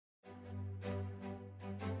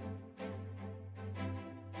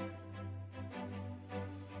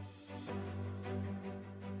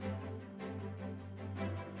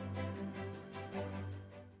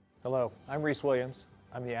Hello, I'm Reese Williams.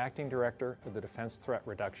 I'm the Acting Director of the Defense Threat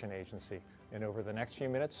Reduction Agency. And over the next few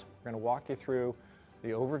minutes, we're going to walk you through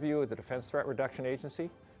the overview of the Defense Threat Reduction Agency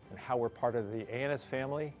and how we're part of the ANS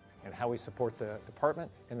family and how we support the department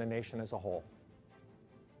and the nation as a whole.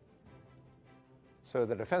 So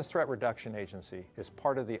the Defense Threat Reduction Agency is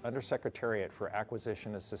part of the Undersecretariat for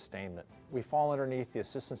Acquisition and Sustainment. We fall underneath the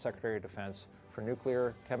Assistant Secretary of Defense for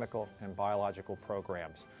nuclear, chemical, and biological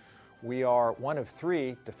programs. We are one of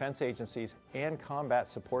 3 defense agencies and combat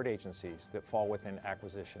support agencies that fall within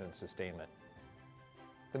acquisition and sustainment.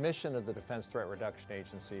 The mission of the Defense Threat Reduction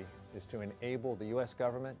Agency is to enable the U.S.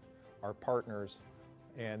 government, our partners,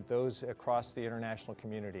 and those across the international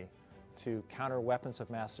community to counter weapons of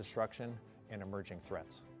mass destruction and emerging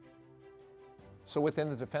threats. So within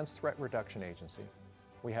the Defense Threat Reduction Agency,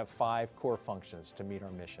 we have 5 core functions to meet our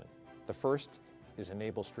mission. The first is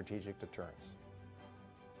enable strategic deterrence.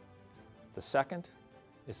 The second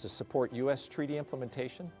is to support U.S. treaty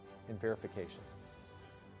implementation and verification.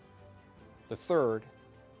 The third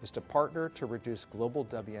is to partner to reduce global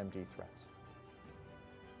WMD threats.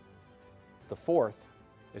 The fourth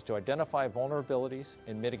is to identify vulnerabilities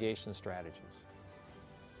and mitigation strategies.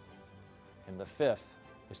 And the fifth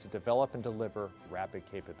is to develop and deliver rapid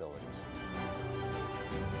capabilities.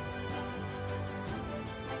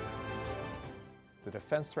 The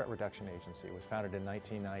Defense Threat Reduction Agency was founded in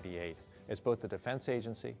 1998 as both a defense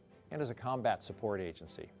agency and as a combat support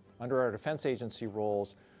agency. Under our defense agency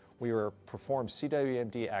roles, we perform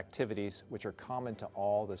CWMD activities which are common to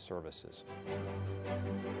all the services.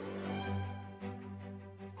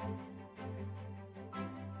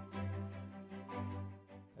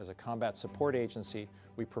 As a combat support agency,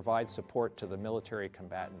 we provide support to the military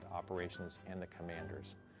combatant operations and the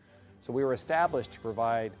commanders. So we were established to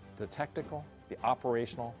provide the technical, the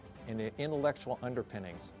operational, and the intellectual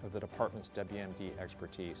underpinnings of the department's WMD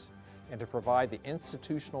expertise, and to provide the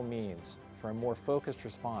institutional means for a more focused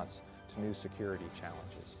response to new security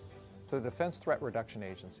challenges. So the Defense Threat Reduction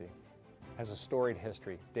Agency has a storied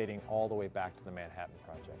history dating all the way back to the Manhattan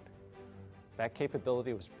Project. That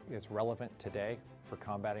capability is relevant today for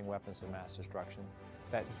combating weapons of mass destruction.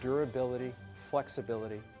 That durability,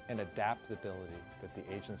 flexibility, and adaptability that the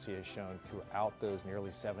agency has shown throughout those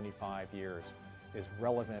nearly 75 years is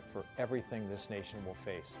relevant for everything this nation will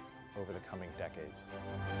face over the coming decades.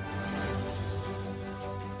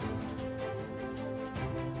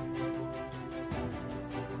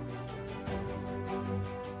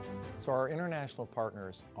 So our international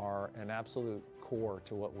partners are an absolute core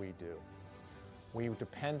to what we do. We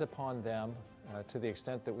depend upon them to the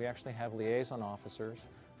extent that we actually have liaison officers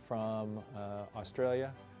from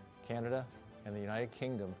Australia, Canada, and the United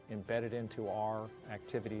Kingdom embedded into our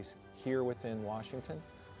activities here within Washington,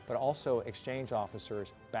 but also exchange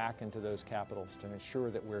officers back into those capitals to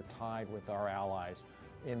ensure that we're tied with our allies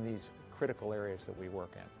in these critical areas that we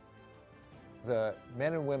work in. The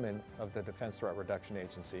men and women of the Defense Threat Reduction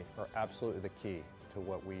Agency are absolutely the key to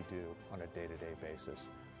what we do on a day-to-day basis.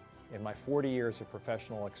 In my 40 years of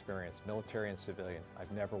professional experience, military and civilian,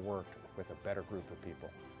 I've never worked with a better group of people.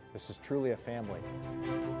 This is truly a family.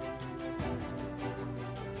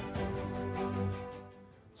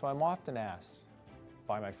 So I'm often asked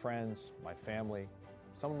by my friends, my family,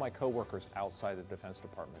 some of my coworkers outside the Defense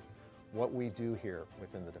Department, what we do here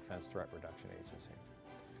within the Defense Threat Reduction Agency.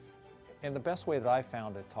 And the best way that I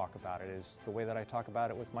found to talk about it is the way that I talk about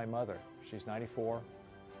it with my mother. She's 94,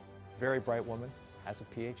 very bright woman, has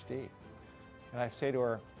a PhD. And I say to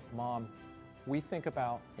her, Mom, we think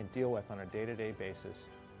about and deal with on a day-to-day basis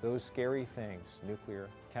those scary things, nuclear,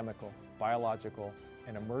 chemical, biological,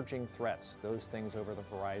 and emerging threats, those things over the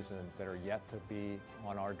horizon that are yet to be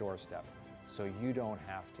on our doorstep, so you don't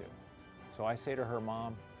have to. So I say to her,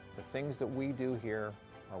 Mom, the things that we do here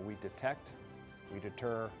are we detect, we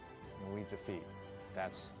deter, and we defeat.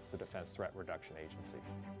 That's the Defense Threat Reduction Agency.